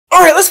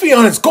Let's be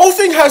honest,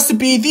 golfing has to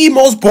be the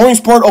most boring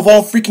sport of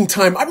all freaking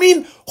time. I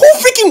mean, who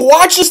freaking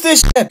watches this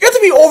shit? You have to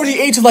be over the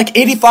age of like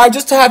 85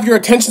 just to have your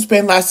attention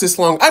span last this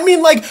long. I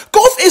mean, like,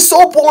 golf is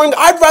so boring,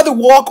 I'd rather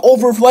walk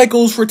over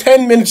Legos for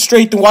 10 minutes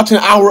straight than watch an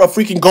hour of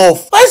freaking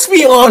golf. Let's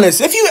be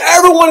honest, if you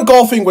ever went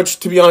golfing, which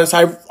to be honest,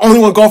 I only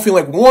went golfing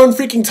like one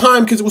freaking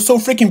time because it was so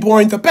freaking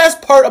boring, the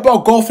best part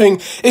about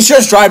golfing is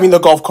just driving the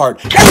golf cart.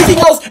 Everything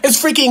else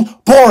is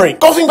freaking boring.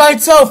 Golfing by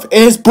itself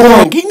is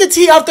boring. Getting the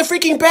tee out the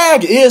freaking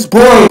bag is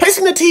boring.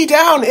 Placing the tee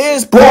down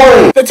is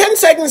boring. The 10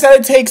 seconds that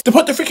it takes to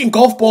put the freaking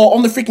golf ball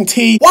on the freaking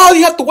tee while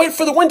you have to wait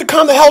for the wind to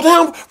calm the hell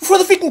down before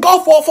the freaking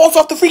golf ball falls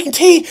off the freaking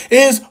tee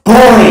is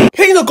boring.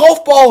 Hitting the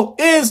golf ball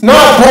is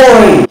not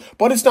boring,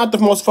 but it's not the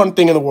most fun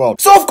thing in the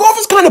world. So if golf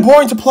is kind of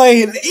boring to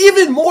play and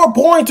even more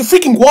boring to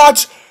freaking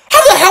watch,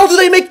 how the hell do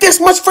they make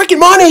this much freaking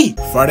money?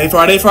 Friday. New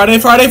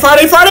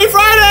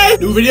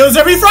videos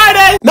every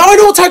Friday. Now I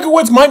know Tiger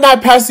Woods might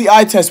not pass the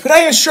eye test, but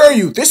I assure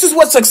you, this is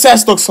what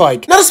success looks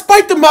like. Now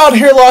despite the mild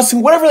hair loss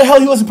and whatever the hell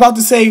he was about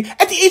to say,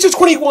 at the age of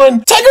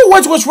 21, Tiger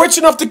Woods was rich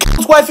enough to kill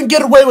his wife and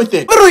get away with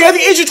it. Literally, at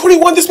the age of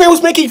 21, this man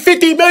was making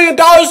 $50 million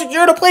a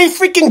year to play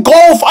freaking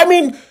golf. I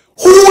mean,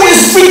 who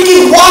is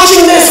freaking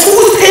watching this? Who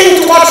is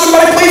paying to watch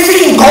somebody play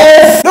freaking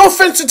golf? No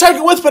offense to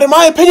Tiger Woods, but in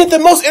my opinion, the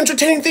most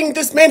entertaining thing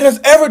this man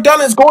has ever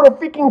done is go to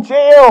freaking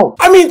jail.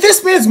 I mean,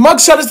 this man's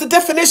mugshot is the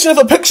definition of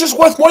a picture's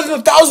worth more than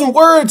 1,000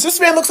 words.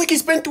 This man looks like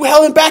he's been through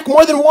hell and back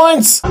more than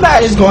once.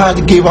 Somebody's gonna have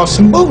to give off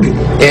some booty.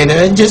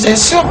 And just that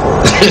simple.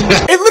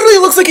 It literally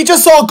looks like he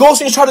just saw a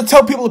ghost and he's trying to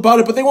tell people about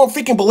it, but they won't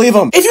freaking believe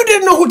him. If you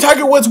didn't know who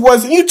Tiger Woods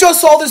was and you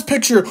just saw this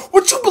picture,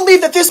 would you believe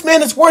that this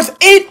man is worth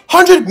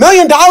 $800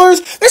 million?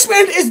 This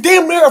man is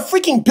damn near a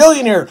freaking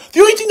billionaire. The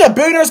only thing that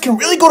billionaires can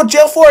really go to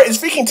jail for is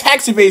freaking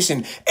tax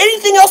evasion.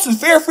 Anything else is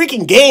fair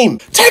freaking game.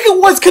 Tiger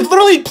Woods could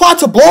literally plot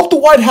to blow up the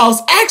White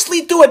House,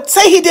 actually do it,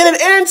 say he did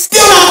it, and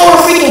still not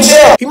go to freaking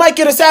jail. He might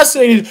get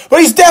assassinated, but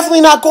he's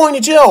definitely not going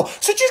to jail.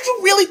 So did you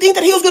really think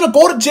that he was gonna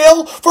go to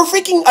jail for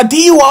freaking a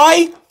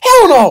DUI?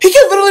 Hell no. He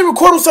can literally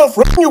record himself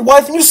raping your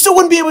wife and you still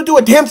wouldn't be able to do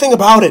a damn thing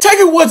about it.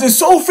 Tiger Woods is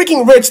so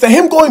freaking rich that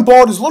him going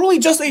bald is literally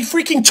just a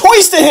freaking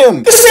choice to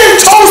him. This man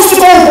chose to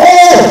go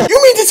bald. You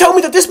mean to tell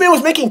me that this man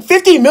was making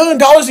 $50 million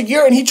a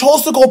year and he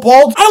chose to go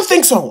bald? I don't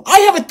think so.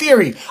 I have a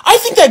theory. I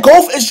think that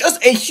golf is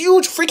just a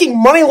huge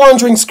freaking money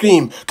laundering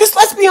scheme. Because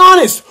let's be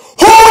honest,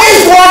 who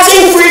is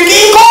watching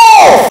freaking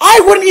golf?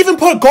 I wouldn't even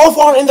put golf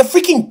on in the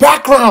freaking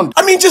background.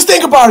 I mean, just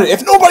think about it.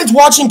 If nobody's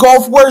watching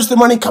golf, where's the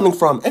money coming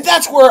from? And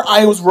that's where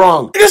I was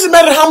wrong. It doesn't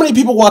matter how many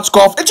people watch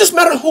golf. It just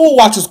matters who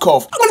watches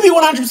golf. I'm gonna be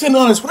 100%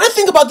 honest. When I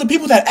think about the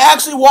people that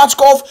actually watch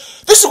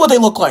golf, this is what they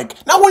look like.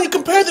 Now, when you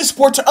compare this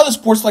sport to other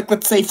sports, like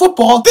let's say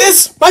football,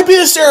 this might be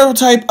the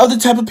stereotype of the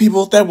type of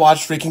people that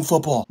watch freaking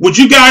football. Would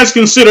you guys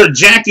consider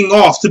jacking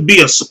off to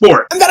be a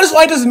sport? And that is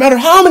why it doesn't matter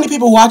how many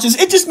people watches.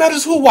 It just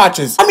matters who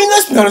watches. I mean,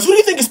 let's be honest. Who do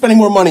you think is spending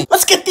more money?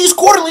 Let's get these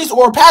quarterlies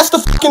or pass the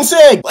fucking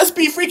sig. Let's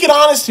be freaking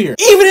honest here.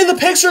 Even in the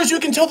pictures, you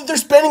can tell that they're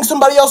spending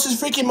somebody else's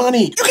freaking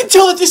money. You can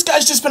tell that this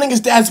guy's just spending his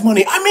dad's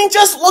money. I mean,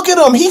 just look at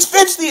him. He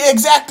fits the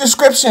exact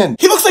description.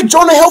 He looks like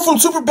Jonah Hill from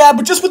Superbad,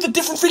 but just with a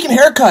different freaking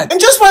haircut.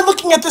 And just by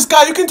looking at this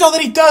guy, you can tell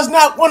that he does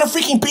not want to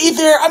freaking be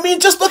there. I mean,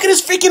 just look at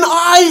his freaking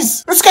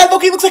eyes. This guy,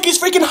 look, he looks like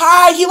he's freaking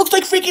high. He looks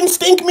like freaking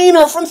Stink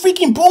Meaner from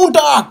freaking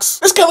Boondocks.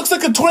 This guy looks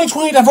like a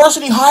 2020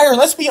 diversity hire,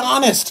 let's be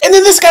honest. And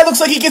then this guy looks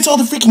like he gets all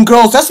the freaking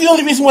girls. That's the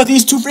only reason why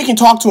these two freaking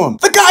talk to him.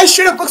 The guy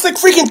straight up looks like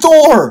freaking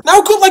Thor.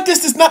 Now, a group like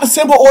this does not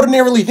assemble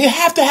ordinarily. They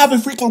have to have a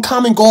freaking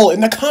common goal,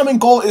 and the common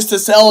goal is to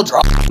sell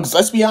drugs.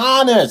 Let's be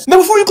honest. Now,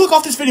 before you click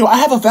off this video, I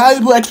have a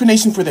valuable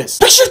explanation for this.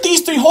 Picture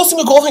these three hosting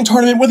a golfing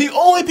tournament where the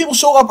only people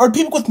show up are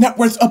people with net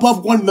worths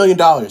above $1 million.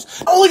 Not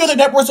only are their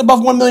net worths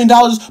above $1 million,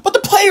 but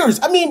the players,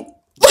 I mean,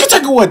 look at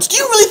Tiger Woods. Do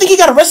you really think he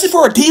got arrested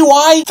for a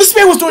DUI? This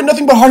man was doing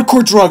nothing but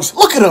hardcore drugs.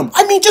 Look at him.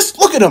 I mean, just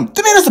look at him.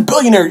 The man is a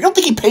billionaire. You don't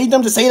think he paid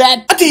them to say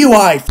that? A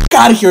DUI. F***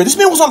 out of here. This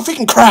man was on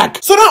freaking crack.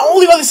 So not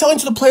only are they selling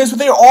to the players, but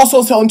they are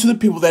also selling to the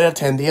people that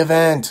attend the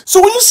event.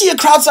 So when you see a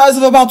crowd size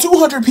of about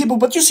 200 people,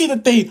 but you see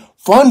that they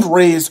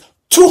fundraise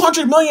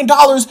 $200 million,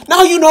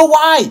 now you know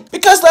why.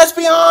 Because let's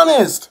be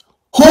honest.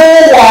 Who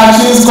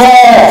watches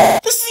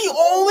golf? This is the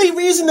only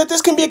reason that this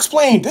can be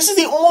explained. This is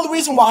the only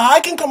reason why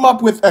I can come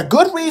up with a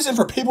good reason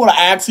for people to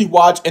actually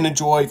watch and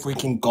enjoy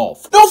freaking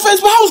golf. No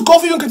offense, but how is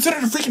golf even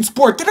considered a freaking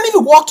sport? They don't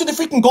even walk to the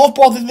freaking golf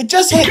ball that they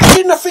just hit.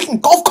 They're in a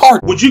freaking golf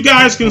cart. Would you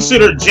guys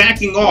consider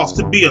jacking off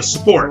to be a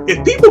sport?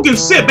 If people can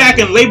sit back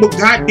and label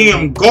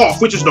goddamn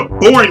golf, which is the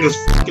boringest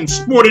fucking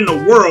sport in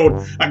the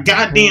world, a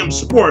goddamn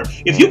sport,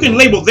 if you can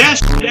label that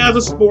shit as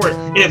a sport,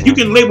 and if you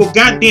can label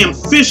goddamn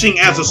fishing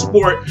as a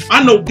sport,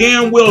 I know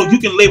damn well you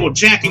can label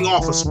jacking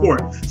off a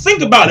sport.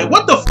 Think about it.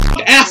 What the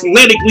fuck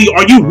athletically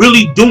are you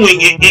really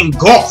doing in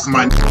golf,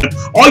 my nigga?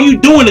 All you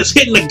doing is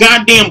hitting the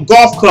goddamn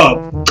golf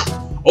club.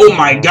 Oh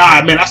my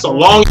god, man, that's a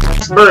long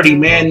birdie,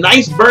 man.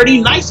 Nice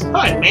birdie, nice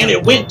putt, man.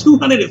 It went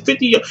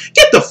 250 yards.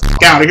 Get the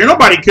fuck out of here.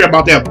 Nobody care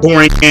about that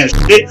boring ass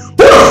shit. Who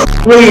the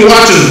fuck really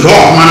watches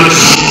golf, man?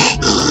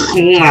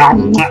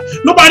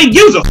 Nobody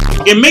gives a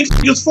f. It makes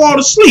niggas fall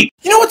asleep.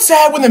 You know what's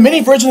sad? When the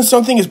mini version of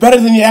something is better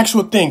than the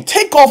actual thing.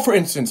 Take golf, for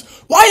instance.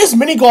 Why is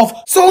mini golf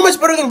so much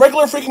better than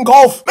regular freaking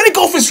golf? Mini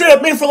golf is straight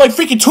up made for like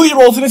freaking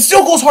 2-year-olds, and it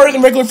still goes harder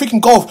than regular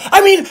freaking golf.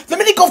 I mean, the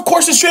mini golf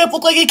courses straight up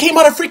look like it came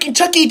out of freaking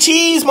Chuck E.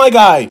 Cheese, my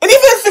guy. And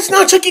even if it's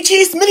not Chuck E.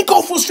 Cheese, mini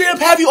golf will straight up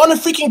have you on a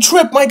freaking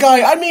trip, my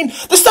guy. I mean,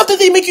 the stuff that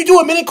they make you do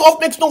at mini golf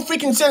makes no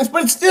freaking sense,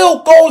 but it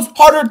still goes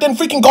harder than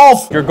freaking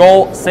golf. Your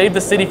goal, save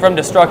the city from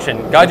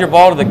destruction. Guide your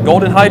ball to the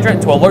golden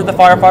hydrant to alert the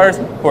firefighters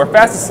who are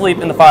fast asleep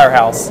in the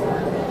firehouse.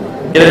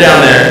 Get it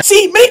down there.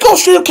 See, mini golf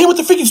straight up came with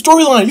the freaking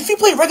storyline. If you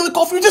play regular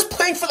golf, you're just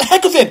playing for the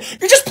heck of it.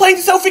 You're just playing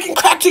to sell freaking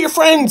crack to your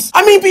friends.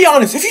 I mean, be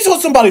honest, if you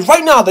told somebody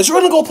right now that you're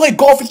gonna go play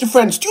golf with your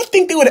friends, do you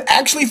think they would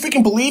actually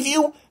freaking believe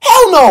you?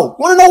 Hell no!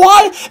 Wanna know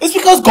why? It's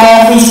because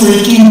golf is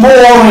freaking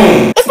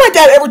boring. If my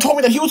dad ever told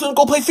me that he was gonna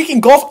go play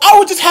freaking golf, I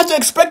would just have to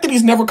expect that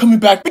he's never coming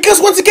back.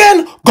 Because once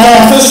again,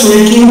 golf is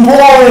freaking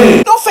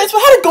boring. No offense, but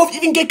how did golf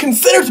even get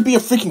considered to be a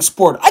freaking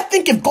sport? I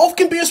think if golf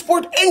can be a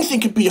sport, anything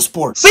can be a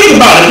sport. Think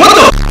about it. What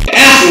the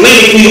f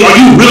athletically are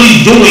you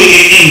really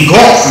doing in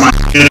golf,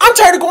 man? I'm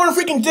tired of going to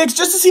freaking digs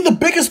just to see the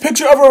biggest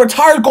picture of a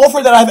retired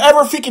golfer that I've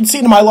ever freaking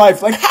seen in my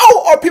life. Like,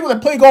 how are people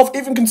that play golf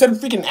even considered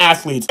freaking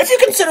athletes? If you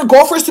consider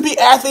golfers to be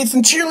athletes,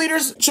 then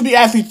cheerleaders should be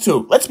athletes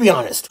too. Let's be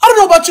honest. I don't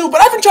know about you,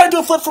 but I've been trying to do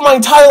a flip for my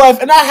entire life,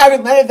 and I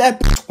haven't landed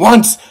that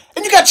once.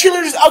 And you got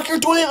cheerleaders out here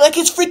doing it like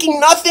it's freaking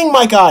nothing,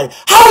 my guy.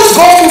 How is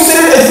golf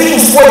considered a freaking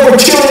sport but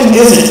cheerleading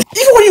isn't?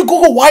 Even when you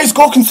Google why is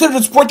golf considered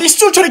a sport, they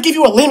still try to give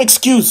you a lame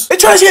excuse. They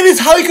try to say that it's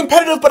highly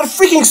competitive, but a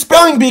freaking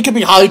spelling bee can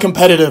be highly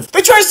competitive.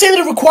 They try to say that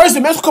it requires the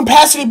mental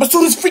capacity, but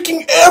so does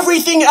freaking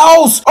everything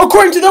else.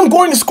 According to them,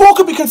 going to school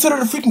could be considered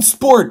a freaking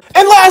sport.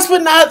 And last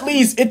but not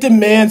least, it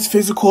demands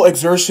physical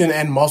exertion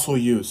and muscle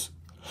use.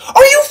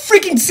 Are you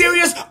freaking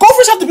serious?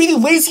 Golfers have to be the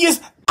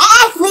laziest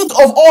athlete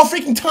of all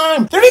freaking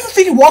time. They don't even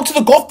freaking walk to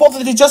the golf ball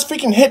that they just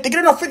freaking hit. They get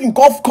in a freaking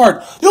golf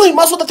cart. The only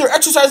muscle that they're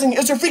exercising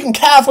is their freaking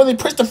calf when they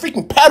press the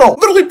freaking pedal.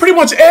 Literally pretty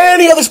much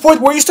any other sport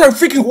where you start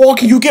freaking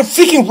walking, you get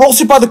freaking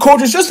roasted by the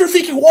coaches just for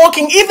freaking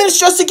walking, even if it's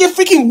just to get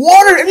freaking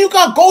water. And you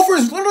got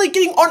golfers literally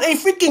getting on a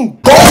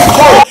freaking golf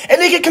cart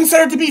and they get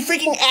considered to be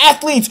freaking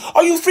athletes.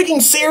 Are you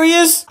freaking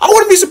serious? I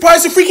wouldn't be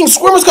surprised if freaking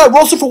swimmers got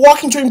roasted for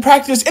walking during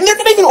practice and they're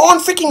not even on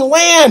freaking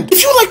land.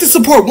 If you would like to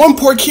support one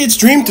poor kid's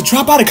dream to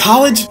drop out of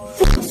college,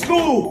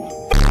 school.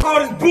 All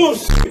this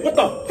bullshit. What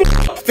the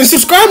f? Then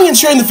subscribing and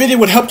sharing the video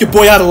would help your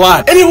boy out a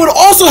lot. And it would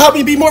also help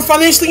me be more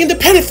financially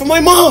independent from my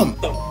mom.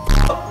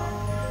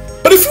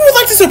 But if you would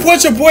like to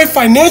support your boy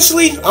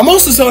financially, I'm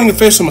also selling a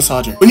facial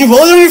massager. When you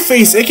roll it on your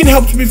face, it can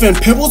help to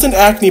prevent pimples and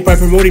acne by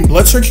promoting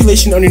blood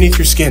circulation underneath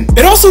your skin.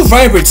 It also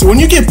vibrates, so when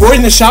you get bored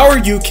in the shower,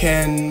 you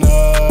can,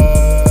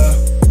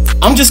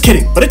 I'm just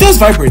kidding, but it does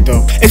vibrate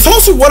though. It's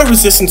also water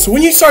resistant, so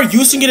when you start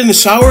using it in the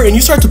shower and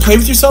you start to play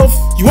with yourself,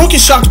 you won't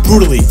get shocked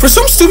brutally. For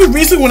some stupid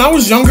reason, when I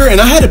was younger and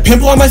I had a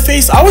pimple on my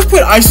face, I always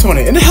put ice on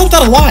it, and it helped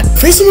out a lot.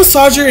 Facial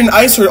massager and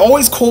ice are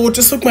always cold,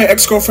 just like my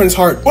ex-girlfriend's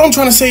heart. What I'm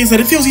trying to say is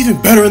that it feels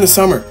even better in the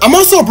summer. I'm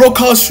also a broke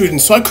college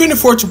student, so I couldn't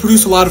afford to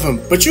produce a lot of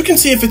them, but you can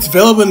see if it's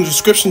available in the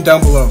description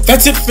down below.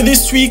 That's it for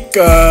this week.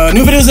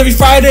 New videos every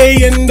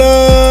Friday, and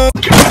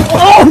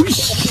oh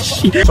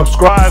shit!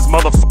 Subscribe,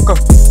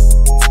 motherfucker.